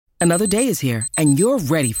Another day is here, and you're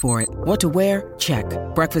ready for it. What to wear? Check.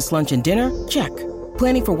 Breakfast, lunch, and dinner? Check.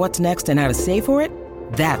 Planning for what's next and how to save for it?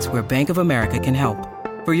 That's where Bank of America can help.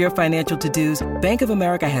 For your financial to-dos, Bank of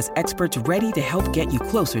America has experts ready to help get you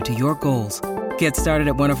closer to your goals. Get started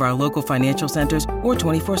at one of our local financial centers or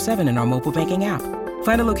 24/7 in our mobile banking app.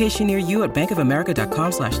 Find a location near you at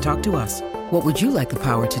bankofamerica.com/talktous. What would you like the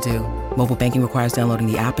power to do? Mobile banking requires downloading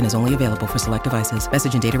the app and is only available for select devices.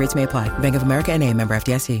 Message and data rates may apply. Bank of America N.A., member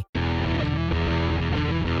FDIC.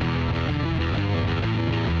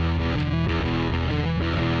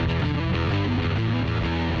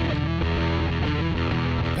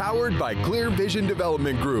 Powered by Clear Vision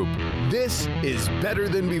Development Group. This is Better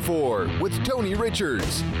Than Before with Tony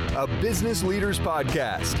Richards, a business leaders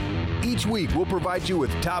podcast. Each week, we'll provide you with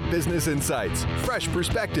top business insights, fresh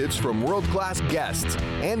perspectives from world-class guests,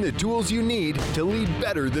 and the tools you need to lead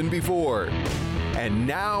better than before. And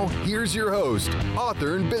now, here's your host,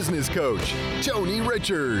 author and business coach, Tony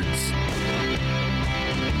Richards.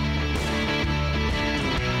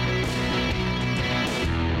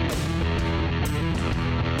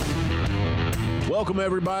 Welcome,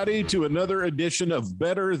 everybody, to another edition of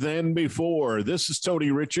Better Than Before. This is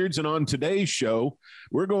Tony Richards, and on today's show,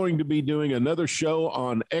 we're going to be doing another show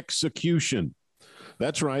on execution.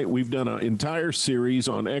 That's right. We've done an entire series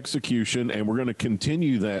on execution, and we're going to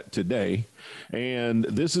continue that today. And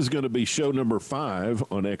this is going to be show number 5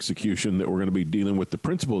 on execution, that we're going to be dealing with the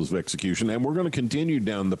principles of execution, and we're going to continue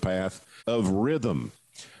down the path of rhythm.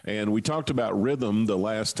 And we talked about rhythm the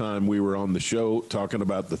last time we were on the show, talking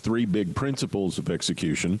about the 3 big principles of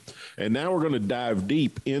execution. And now we're going to dive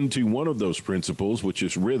deep into one of those principles, which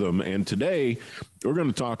is rhythm. And today we're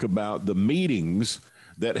going to talk about the meetings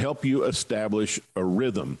that help you establish a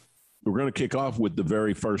rhythm. We're going to kick off with the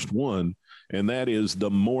very first one, and that is the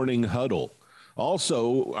morning huddle.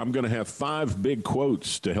 Also, I'm going to have 5 big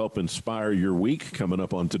quotes to help inspire your week coming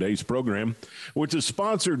up on today's program, which is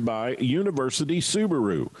sponsored by University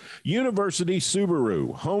Subaru. University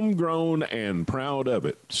Subaru, homegrown and proud of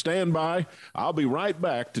it. Stand by. I'll be right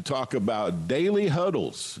back to talk about daily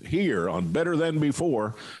huddles here on Better Than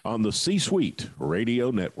Before on the C-Suite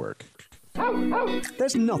Radio Network.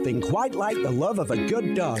 There's nothing quite like the love of a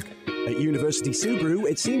good dog. At University Subaru,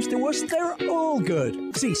 it seems to us they're all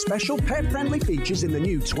good. See special pet-friendly features in the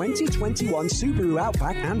new 2021 Subaru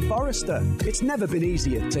Outback and Forester. It's never been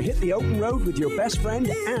easier to hit the open road with your best friend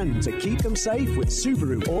and to keep them safe with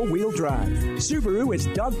Subaru all-wheel drive. Subaru is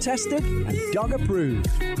dog-tested and dog-approved.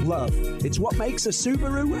 Love, it's what makes a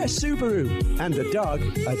Subaru a Subaru. And a dog.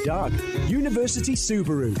 University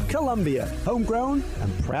Subaru, Columbia, homegrown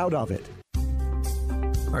and proud of it.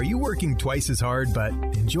 Are you working twice as hard but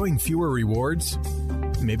enjoying fewer rewards?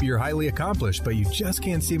 Maybe you're highly accomplished, but you just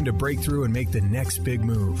can't seem to break through and make the next big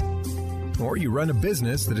move. Or you run a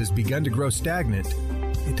business that has begun to grow stagnant.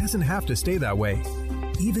 It doesn't have to stay that way.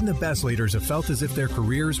 Even the best leaders have felt as if their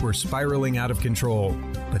careers were spiraling out of control.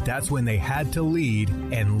 But that's when they had to lead,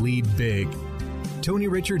 and lead big. Tony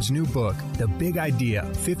Richards' new book, The Big Idea,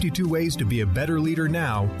 52 Ways to Be a Better Leader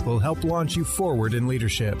Now, will help launch you forward in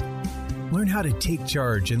leadership. Learn how to take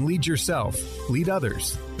charge and lead yourself, lead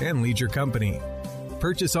others, and lead your company.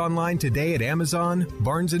 Purchase online today at Amazon,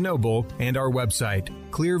 Barnes & Noble, and our website,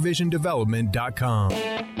 clearvisiondevelopment.com.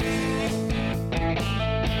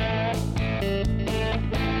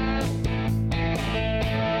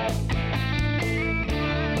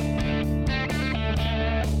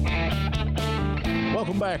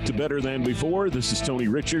 Welcome back to Better Than Before. This is Tony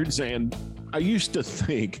Richards, and I used to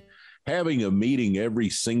think having a meeting every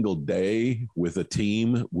single day with a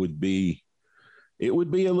team would be a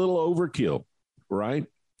little overkill, right?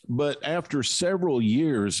 But after several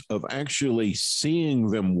years of actually seeing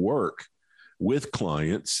them work with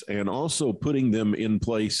clients and also putting them in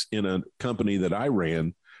place in a company that I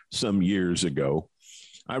ran some years ago,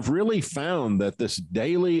 I've really found that this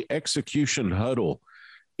daily execution huddle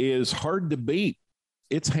is hard to beat.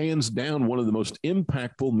 It's hands down one of the most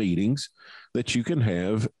impactful meetings that you can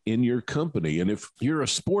have in your company. And if you're a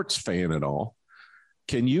sports fan at all,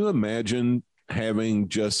 can you imagine having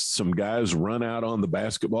just some guys run out on the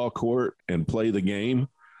basketball court and play the game?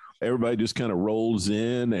 Everybody just kind of rolls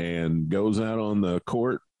in and goes out on the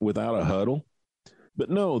court without a huddle. But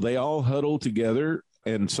no, they all huddle together.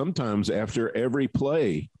 And sometimes after every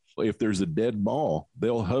play, if there's a dead ball,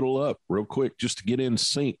 they'll huddle up real quick just to get in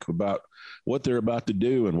sync about what they're about to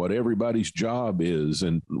do and what everybody's job is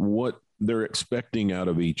and what they're expecting out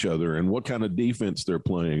of each other and what kind of defense they're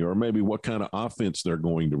playing or maybe what kind of offense they're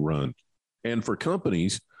going to run. And for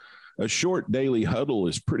companies, a short daily huddle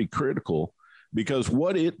is pretty critical because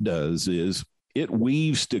what it does is it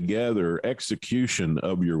weaves together execution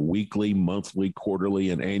of your weekly, monthly, quarterly,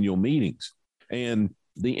 and annual meetings. And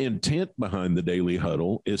the intent behind the daily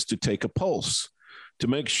huddle is to take a pulse, to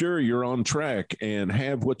make sure you're on track and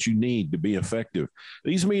have what you need to be effective.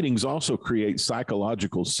 These meetings also create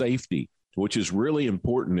psychological safety, which is really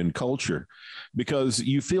important in culture, because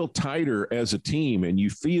you feel tighter as a team and you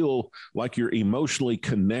feel like you're emotionally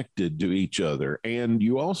connected to each other. And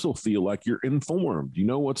you also feel like you're informed. You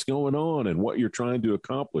know what's going on and what you're trying to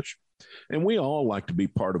accomplish. And we all like to be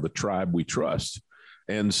part of a tribe we trust.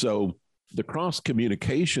 And so the cross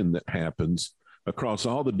communication that happens across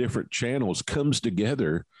all the different channels comes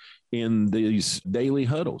together in these daily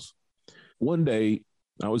huddles. One day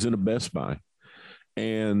I was in a Best Buy,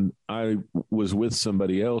 and I was with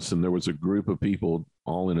somebody else, and there was a group of people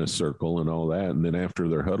all in a circle and all that. And then after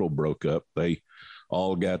their huddle broke up, they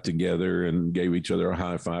all got together and gave each other a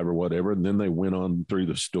high five or whatever. And then they went on through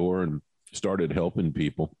the store and started helping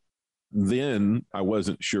people. Then I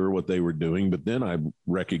wasn't sure what they were doing, but then I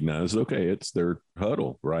recognized, okay, it's their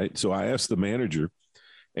huddle, right? So I asked the manager,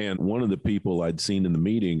 and one of the people I'd seen in the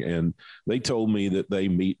meeting, and they told me that they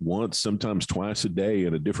meet once, sometimes twice a day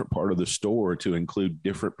in a different part of the store to include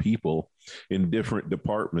different people in different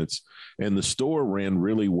departments. And the store ran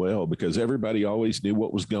really well because everybody always knew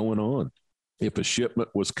what was going on. If a shipment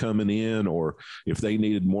was coming in, or if they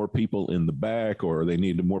needed more people in the back, or they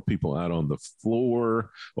needed more people out on the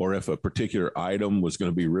floor, or if a particular item was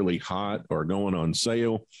going to be really hot or going on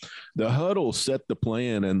sale, the huddle set the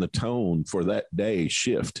plan and the tone for that day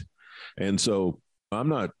shift. And so I'm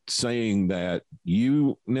not saying that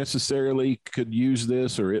you necessarily could use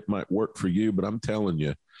this or it might work for you, but I'm telling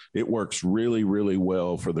you, it works really, really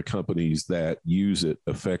well for the companies that use it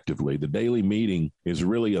effectively. The daily meeting is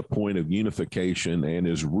really a point of unification and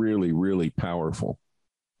is really, really powerful.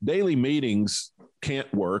 Daily meetings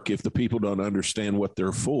can't work if the people don't understand what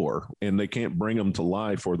they're for, and they can't bring them to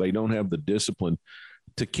life, or they don't have the discipline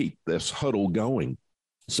to keep this huddle going.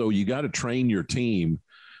 So you got to train your team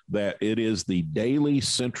that it is the daily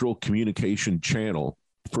central communication channel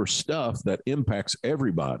for stuff that impacts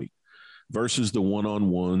everybody, versus the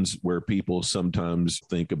one-on-ones where people sometimes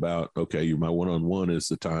think about, okay, my one-on-one is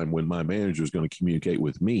the time when my manager is going to communicate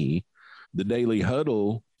with me. The daily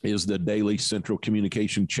huddle is the daily central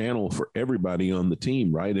communication channel for everybody on the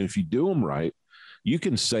team, right? And if you do them right, you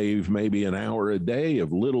can save maybe an hour a day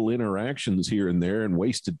of little interactions here and there and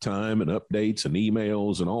wasted time and updates and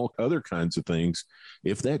emails and all other kinds of things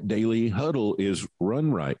if that daily huddle is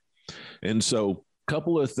run right. And so a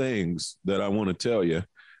couple of things that I want to tell you,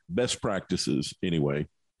 best practices anyway.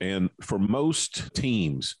 And for most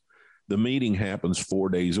teams, the meeting happens 4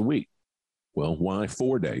 days a week. Well, why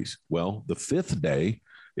 4 days? Well, the fifth day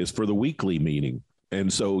is for the weekly meeting.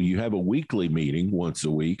 And so you have a weekly meeting once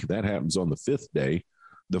a week. That happens on the fifth day.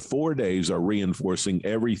 The 4 days are reinforcing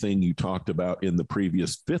everything you talked about in the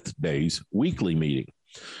previous fifth day's weekly meeting.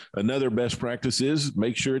 Another best practice is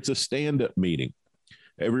make sure it's a stand-up meeting.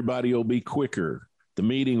 Everybody will be quicker. The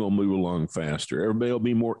meeting will move along faster. Everybody will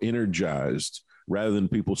be more energized rather than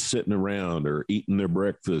people sitting around or eating their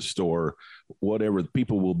breakfast or whatever.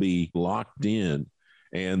 People will be locked in,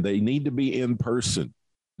 and they need to be in person.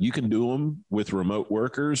 You can do them with remote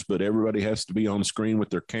workers, but everybody has to be on screen with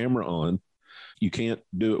their camera on. You can't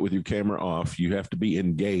do it with your camera off. You have to be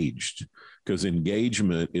engaged, because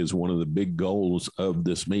engagement is one of the big goals of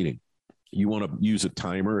this meeting. You want to use a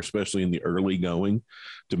timer, especially in the early going,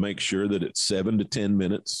 to make sure that it's 7 to 10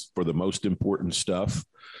 minutes for the most important stuff.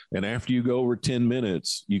 And after you go over 10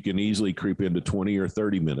 minutes, you can easily creep into 20 or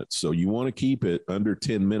 30 minutes. So you want to keep it under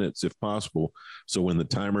 10 minutes if possible. So when the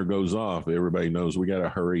timer goes off, everybody knows we got to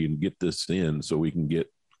hurry and get this in so we can get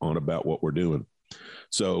on about what we're doing.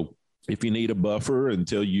 So if you need a buffer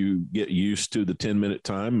until you get used to the 10-minute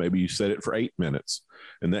time, maybe you set it for 8 minutes.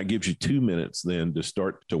 And that gives you 2 minutes then to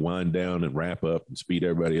start to wind down and wrap up and speed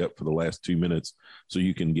everybody up for the last 2 minutes so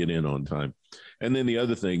you can get in on time. And then the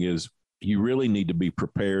other thing is you really need to be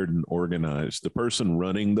prepared and organized. The person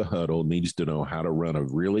running the huddle needs to know how to run a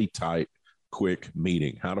really tight, quick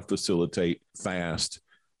meeting, how to facilitate fast,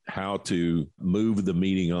 how to move the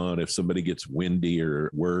meeting on if somebody gets windy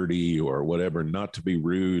or wordy or whatever, not to be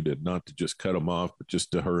rude and not to just cut them off, but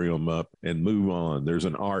just to hurry them up and move on. There's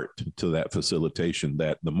an art to that facilitation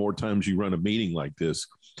that the more times you run a meeting like this,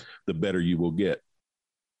 the better you will get.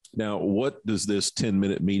 Now, what does this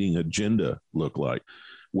 10-minute meeting agenda look like?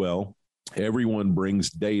 Well, everyone brings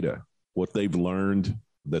data, what they've learned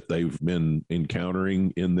that they've been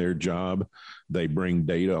encountering in their job. They bring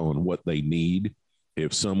data on what they need.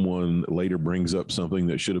 If someone later brings up something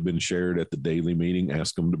that should have been shared at the daily meeting,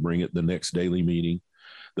 ask them to bring it the next daily meeting.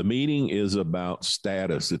 The meeting is about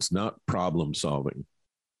status. It's not problem solving.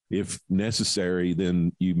 If necessary,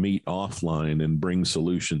 then you meet offline and bring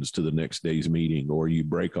solutions to the next day's meeting, or you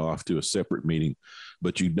break off to a separate meeting,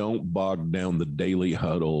 but you don't bog down the daily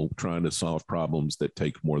huddle trying to solve problems that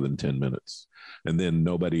take more than 10 minutes. And then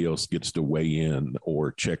nobody else gets to weigh in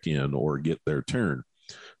or check in or get their turn.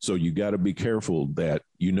 So you got to be careful that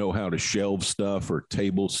you know how to shelve stuff or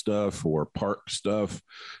table stuff or park stuff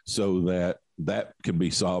so that that can be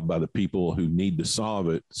solved by the people who need to solve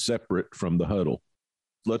it separate from the huddle.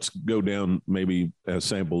 Let's go down maybe a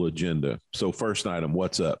sample agenda. So first item,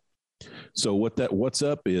 what's up? So what's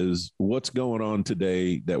up is what's going on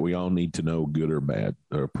today that we all need to know, good or bad.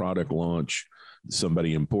 A product launch,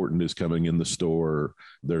 somebody important is coming in the store,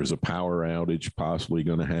 there's a power outage possibly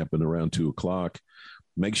going to happen around 2:00.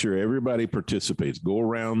 Make sure everybody participates. Go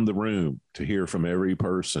around the room to hear from every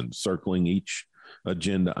person, circling each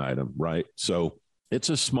agenda item, right? So it's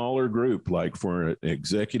a smaller group, like for an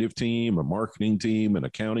executive team, a marketing team, an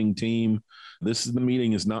accounting team. The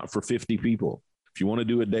meeting is not for 50 people. If you want to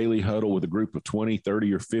do a daily huddle with a group of 20,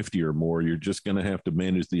 30, or 50 or more, you're just going to have to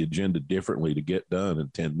manage the agenda differently to get done in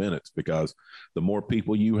 10 minutes, because the more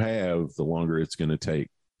people you have, the longer it's going to take.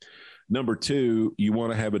 Number two, you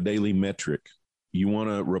want to have a daily metric. You want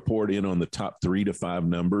to report in on the top 3 to 5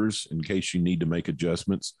 numbers in case you need to make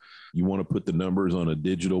adjustments. You want to put the numbers on a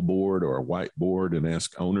digital board or a whiteboard and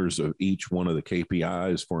ask owners of each one of the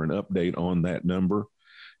KPIs for an update on that number.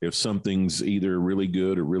 If something's either really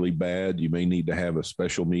good or really bad, you may need to have a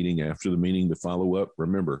special meeting after the meeting to follow up.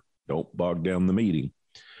 Remember, don't bog down the meeting.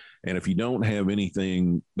 And if you don't have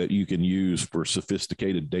anything that you can use for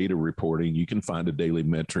sophisticated data reporting, you can find a daily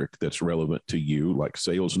metric that's relevant to you, like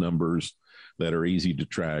sales numbers that are easy to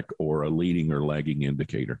track or a leading or lagging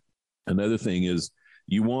indicator. Another thing is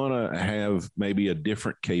you want to have maybe a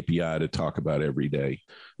different KPI to talk about every day.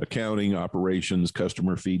 Accounting, operations,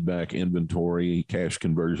 customer feedback, inventory, cash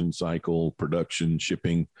conversion cycle, production,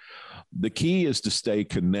 shipping. The key is to stay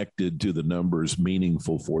connected to the numbers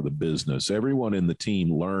meaningful for the business. Everyone in the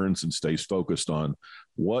team learns and stays focused on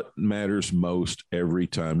what matters most every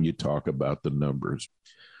time you talk about the numbers.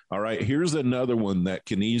 All right, here's another one that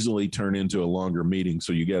can easily turn into a longer meeting,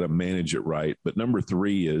 so you got to manage it right. But number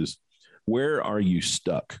 3 is, where are you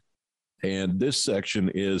stuck? And this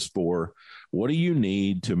section is for what do you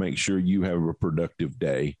need to make sure you have a productive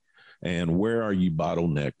day, and where are you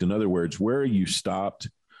bottlenecked? In other words, where are you stopped?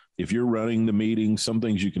 If you're running the meeting, some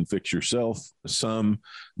things you can fix yourself. Some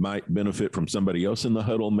might benefit from somebody else in the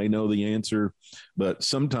huddle, may know the answer, but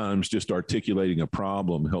sometimes just articulating a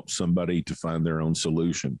problem helps somebody to find their own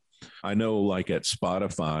solution. I know, like at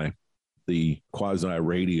Spotify, the quasi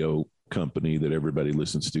radio company that everybody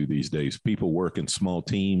listens to these days, people work in small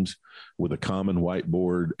teams with a common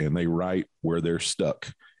whiteboard, and they write where they're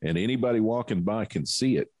stuck, and anybody walking by can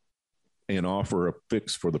see it and offer a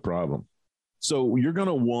fix for the problem. So you're going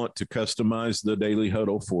to want to customize the daily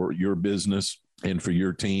huddle for your business and for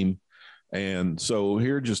your team. And so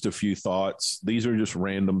here are just a few thoughts. These are just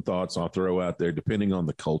random thoughts I'll throw out there. Depending on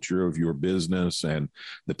the culture of your business and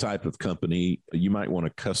the type of company, you might want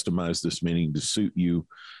to customize this meeting to suit you.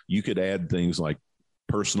 You could add things like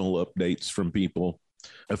personal updates from people.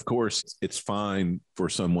 Of course, it's fine for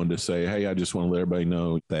someone to say, hey, I just want to let everybody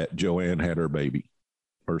know that Joanne had her baby,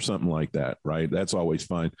 or something like that, right? That's always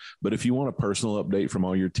fine. But if you want a personal update from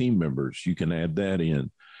all your team members, you can add that in.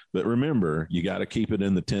 But remember, you got to keep it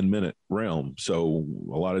in the 10-minute realm. So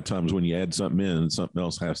a lot of times when you add something in, something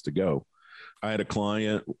else has to go. I had a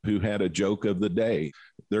client who had a joke of the day.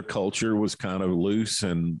 Their culture was kind of loose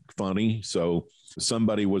and funny. So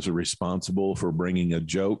somebody was responsible for bringing a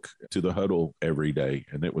joke to the huddle every day.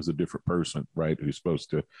 And it was a different person, right? Who's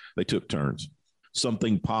supposed to, they took turns.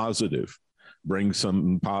 Something positive. Bring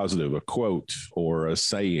something positive, a quote or a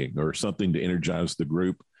saying or something to energize the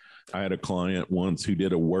group. I had a client once who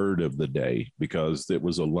did a word of the day because it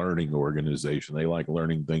was a learning organization. They like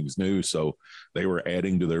learning things new. So they were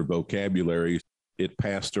adding to their vocabulary. It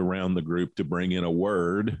passed around the group to bring in a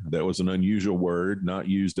word that was an unusual word, not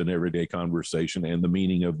used in everyday conversation, and the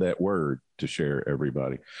meaning of that word to share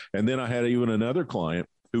everybody. And then I had even another client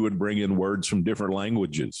who would bring in words from different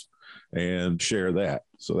languages and share that.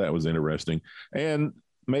 So that was interesting. And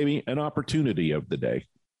maybe an opportunity of the day.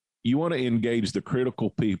 You want to engage the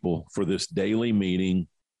critical people for this daily meeting,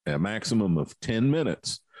 a maximum of 10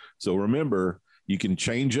 minutes. So remember, you can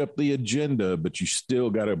change up the agenda, but you still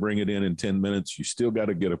got to bring it in 10 minutes. You still got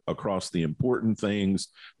to get across the important things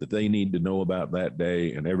that they need to know about that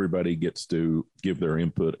day, and everybody gets to give their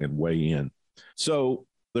input and weigh in. So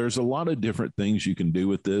There's a lot of different things you can do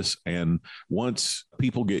with this. And once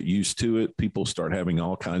people get used to it, people start having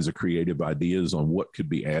all kinds of creative ideas on what could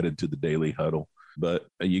be added to the daily huddle. But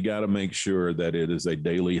you got to make sure that it is a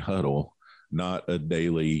daily huddle, not a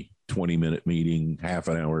daily 20-minute meeting, half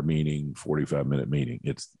an hour meeting, 45-minute meeting.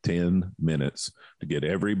 It's 10 minutes to get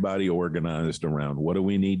everybody organized around what do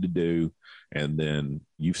we need to do. And then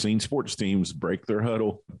you've seen sports teams break their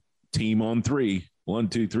huddle, team on 3. 1,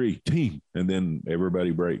 2, 3, team. And then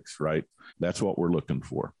everybody breaks, right? That's what we're looking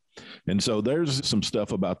for. And so there's some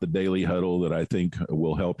stuff about the daily huddle that I think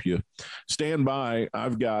will help you. Stand by.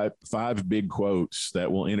 I've got 5 big quotes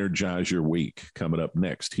that will energize your week coming up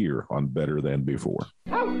next here on Better Than Before.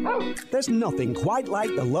 There's nothing quite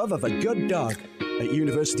like the love of a good dog. At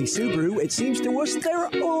University Subaru, it seems to us they're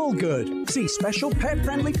all good. See special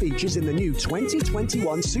pet-friendly features in the new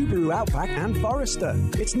 2021 Subaru Outback and Forester.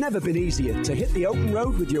 It's never been easier to hit the open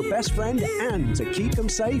road with your best friend and to keep them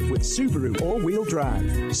safe with Subaru all-wheel drive.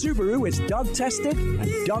 Subaru is dog-tested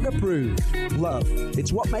and dog-approved. Love,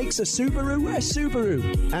 it's what makes a Subaru a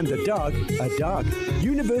Subaru. And a dog.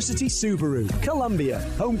 University Subaru, Columbia,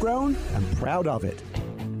 homegrown and proud of it.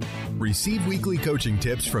 Receive weekly coaching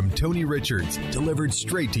tips from Tony Richards, delivered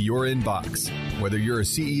straight to your inbox. Whether you're a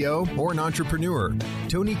CEO or an entrepreneur,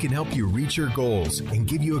 Tony can help you reach your goals and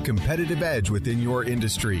give you a competitive edge within your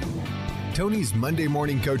industry. Tony's Monday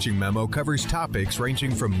morning coaching memo covers topics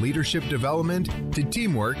ranging from leadership development to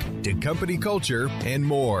teamwork to company culture and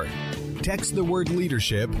more. Text the word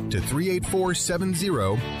leadership to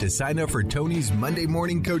 38470 to sign up for Tony's Monday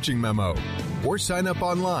morning coaching memo, or sign up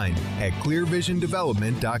online at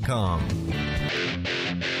clearvisiondevelopment.com.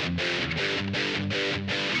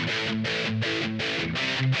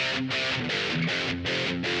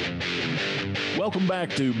 Welcome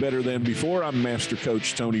back to Better Than Before. I'm Master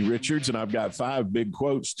Coach Tony Richards, and I've got 5 big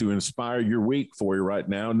quotes to inspire your week for you right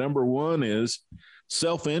now. Number 1 is,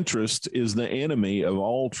 self-interest is the enemy of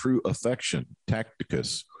all true affection,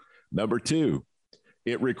 Tacitus. Number 2,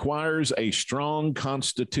 it requires a strong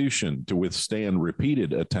constitution to withstand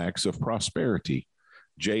repeated attacks of prosperity,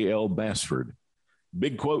 J.L. Basford.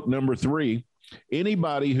 Big quote number 3,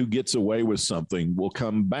 anybody who gets away with something will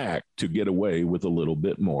come back to get away with a little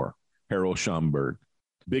bit more, Harold Schomburg.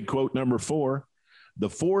 Big quote number 4, the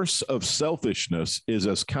force of selfishness is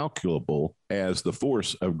as calculable as the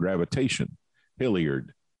force of gravitation,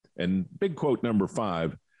 Hilliard. And big quote number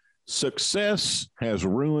 5, success has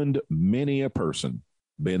ruined many a person,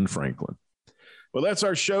 Ben Franklin. Well, that's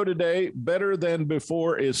our show today. Better Than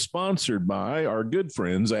Before is sponsored by our good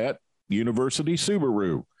friends at University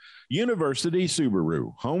Subaru. University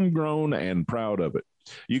Subaru, homegrown and proud of it.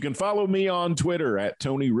 You can follow me on Twitter at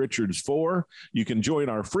Tony Richards 4. You can join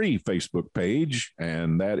our free Facebook page,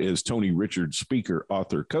 and that is Tony Richards Speaker,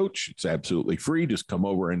 Author, Coach. It's absolutely free. Just come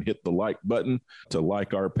over and hit the like button to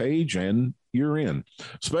like our page, and you're in.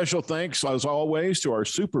 Special thanks, as always, to our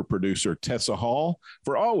super producer, Tessa Hall,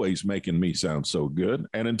 for always making me sound so good.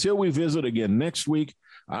 And until we visit again next week,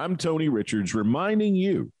 I'm Tony Richards, reminding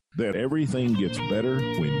you that everything gets better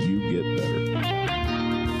when you get better.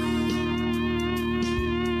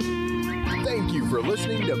 Thank you for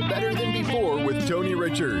listening to Better Than Before with Tony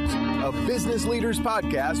Richards, a business leaders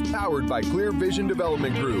podcast powered by Clear Vision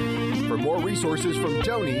Development Group. For more resources from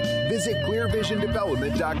Tony, visit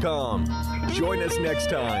clearvisiondevelopment.com. Join us next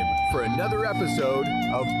time for another episode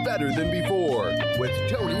of Better Than Before with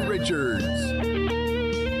Tony Richards.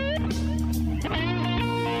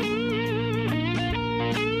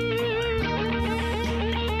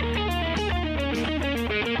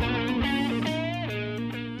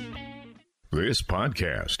 This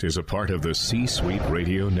podcast is a part of the C-Suite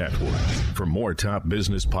Radio Network. For more top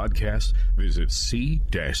business podcasts, visit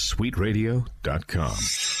c-suiteradio.com.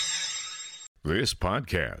 This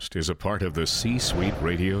podcast is a part of the C-Suite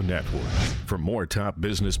Radio Network. For more top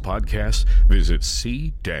business podcasts, visit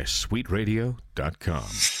c-suiteradio.com.